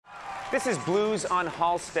This is Blues on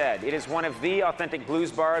Halsted. It is one of the authentic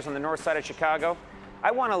blues bars on the north side of Chicago.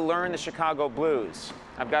 I want to learn the Chicago blues.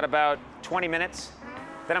 I've got about 20 minutes.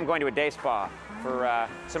 Then I'm going to a day spa for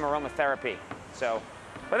some aromatherapy. So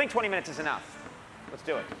I think 20 minutes is enough. Let's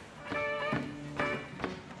do it.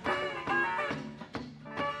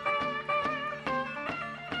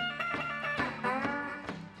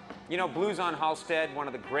 You know, Blues on Halsted, one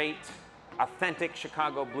of the great, authentic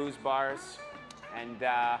Chicago blues bars. And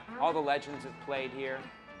all the legends have played here.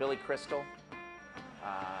 Billy Crystal,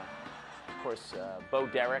 of course, Bo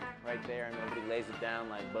Derek right there. Nobody lays it down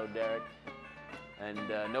like Bo Derek. And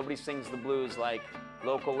nobody sings the blues like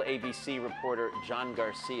local ABC reporter John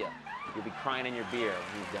Garcia. You'll be crying in your beer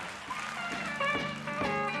when he's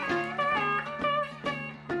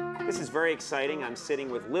done. This is very exciting. I'm sitting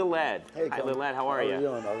with Lil Ed. Hey, hi, Lil Ed. How are you? How are you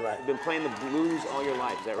doing? All right. You've been playing the blues all your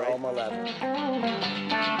life, is that right? All my life.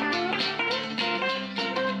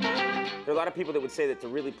 There are a lot of people that would say that to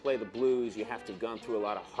really play the blues, you have to have gone through a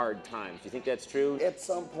lot of hard times. Do you think that's true? At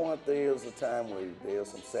some point, there is a time where there's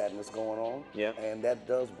some sadness going on. Yeah. And that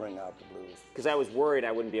does bring out the blues. Because I was worried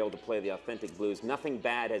I wouldn't be able to play the authentic blues. Nothing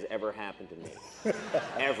bad has ever happened to me.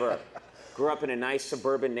 Ever. Grew up in a nice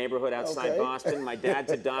suburban neighborhood outside Boston. My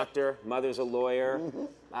dad's a doctor, mother's a lawyer,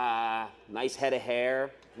 nice head of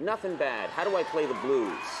hair. Nothing bad. How do I play the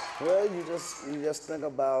blues? Well, you just think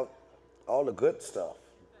about all the good stuff.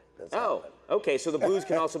 Oh, okay, so the blues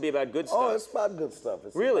can also be about good stuff. Oh, it's about good stuff.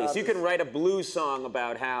 It's really? So you can write a blues song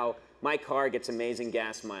about how my car gets amazing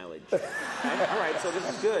gas mileage. Right? All right, so this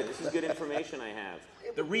is good. This is good information I have.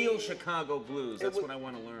 The real Chicago blues, that's what I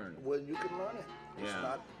want to learn. Well, you can learn it. It's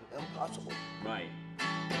not impossible. Right.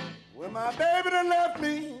 Well, my baby done left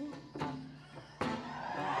me, and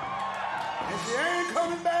she ain't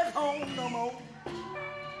coming back home no more.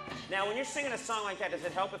 Now, when you're singing a song like that, does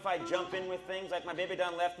it help if I jump in with things like my baby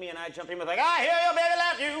done left me and I jump in with like, I hear your baby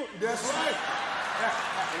left you? That's right.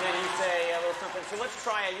 And then you say a little something. So let's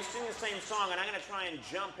try it. You sing the same song and I'm going to try and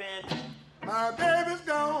jump in. My baby's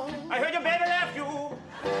gone. I heard your baby left you.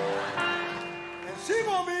 And she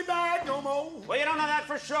won't be back no more. Well, you don't know that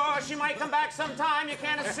for sure. She might come back sometime. You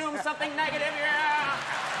can't assume something negative, yeah.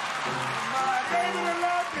 My baby done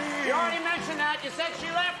left me. You already mentioned that. You said she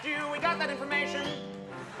left you. We got that information.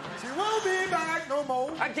 She won't be back no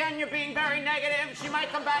more. Again, you're being very negative. She might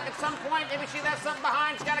come back at some point. Maybe she left something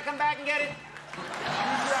behind. She's got to come back and get it. You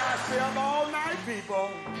try to stay up all night,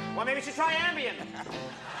 people. Well, maybe she try Ambien.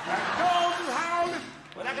 That dogs is howling.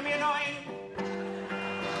 Well, that can be annoying.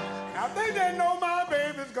 I think they know my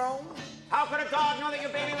baby's gone. How could a dog know that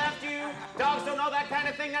your baby left you? Dogs don't know that kind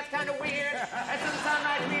of thing. That's kind of weird. That doesn't sound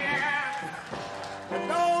right to me. The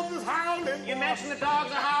dogs is howling. You mentioned the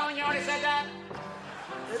dogs are howling. You already said that.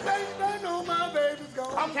 They know my baby's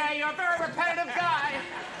gone. Okay, you're a very repetitive guy.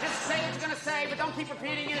 Just say what you're gonna say, but don't keep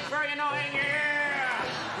repeating it. It's very annoying. Yeah.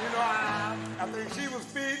 You know, I think she was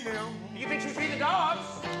feeding them. You think she was feeding the dogs?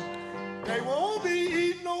 They won't be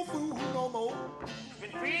eating no food no more. She's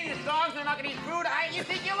been feeding the dogs. They're not gonna eat food. You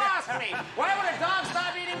think you lost me? Why would a dog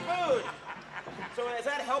stop eating food? So is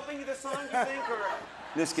that helping you, the song? You think, or?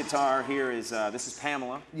 This guitar here is, this is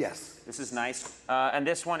Pamela. Yes. This is nice. And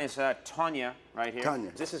this one is Tanya, right here.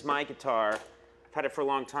 Tanya. This is my guitar. I've had it for a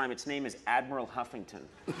long time. Its name is Admiral Huffington.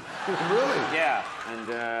 Really? Yeah.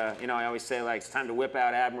 And, you know, I always say, like, it's time to whip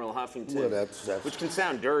out Admiral Huffington. Well, that's... Which can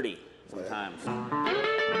sound dirty sometimes.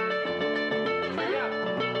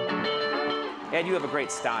 Ed, you have a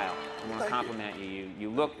great style. I want to compliment you. You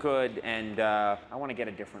look good, and I want to get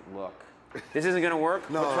a different look. This isn't gonna work?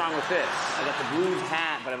 No. What's wrong with this? I got the blues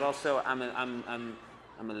hat, but I've also, I'm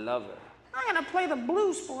a lover. I'm gonna play the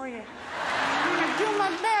blues for you. I'm gonna do my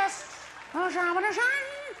best.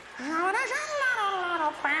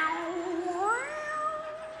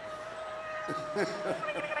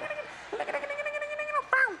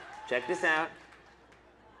 Check this out.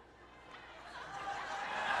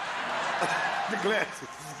 The glasses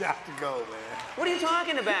got to go, man. What are you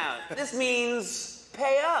talking about? This means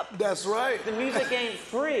pay up. That's right. The music ain't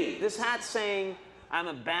free. This hat's saying, I'm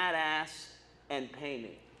a badass and pay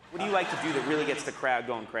me. What do you like to do that really gets the crowd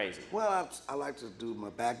going crazy? Well, I like to do my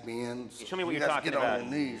back bends. Show me what you're talking about. Get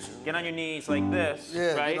on your knees. Get on your knees like this,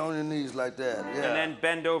 yeah, right? Get on your knees like that, yeah. And then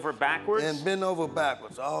bend over backwards? And bend over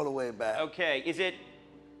backwards, all the way back. Okay, is it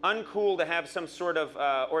uncool to have some sort of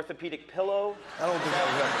orthopedic pillow? I don't think that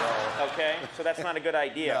would help at all. Okay, so that's not a good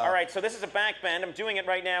idea. No. All right, so this is a back bend. I'm doing it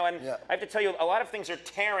right now, and Yeah. I have to tell you, a lot of things are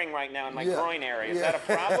tearing right now in my Yeah. groin area. Is Yeah. that a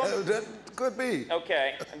problem? That could be.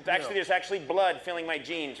 Okay. Actually, there's actually blood filling my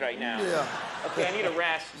jeans right now. Yeah. Okay, I need a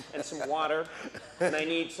rest and some water, and I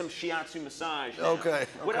need some shiatsu massage now. Okay.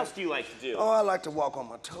 What else do you like to do? Oh, I like to walk on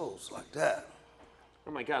my toes like that.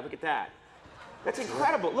 Oh my God, look at that. That's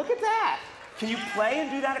incredible. Look at that. Can you play and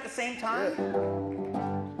do that at the same time?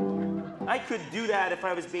 Yeah. I could do that if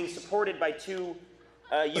I was being supported by two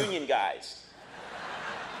union guys.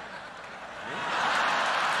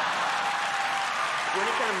 Is there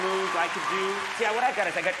any kind of move I could do? See, what I got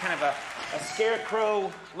is I got kind of a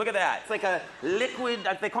scarecrow. Look at that. It's like a liquid,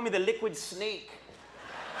 they call me the liquid snake.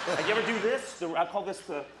 Did you ever do this? I call this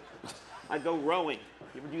I go rowing.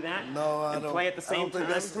 You ever do that? No, I and don't. play at the same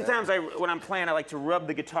time? Sometimes when I'm playing, I like to rub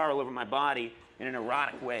the guitar all over my body in an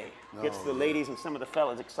erotic way. Gets the ladies and some of the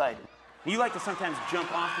fellas excited. You like to sometimes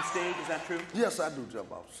jump off the stage, is that true? Yes, I do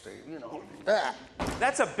jump off the stage, you know.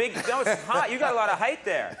 That's a big, that was hot. You got a lot of height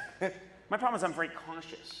there. My problem is I'm very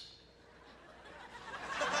cautious.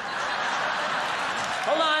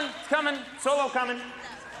 Hold on, it's coming, solo coming.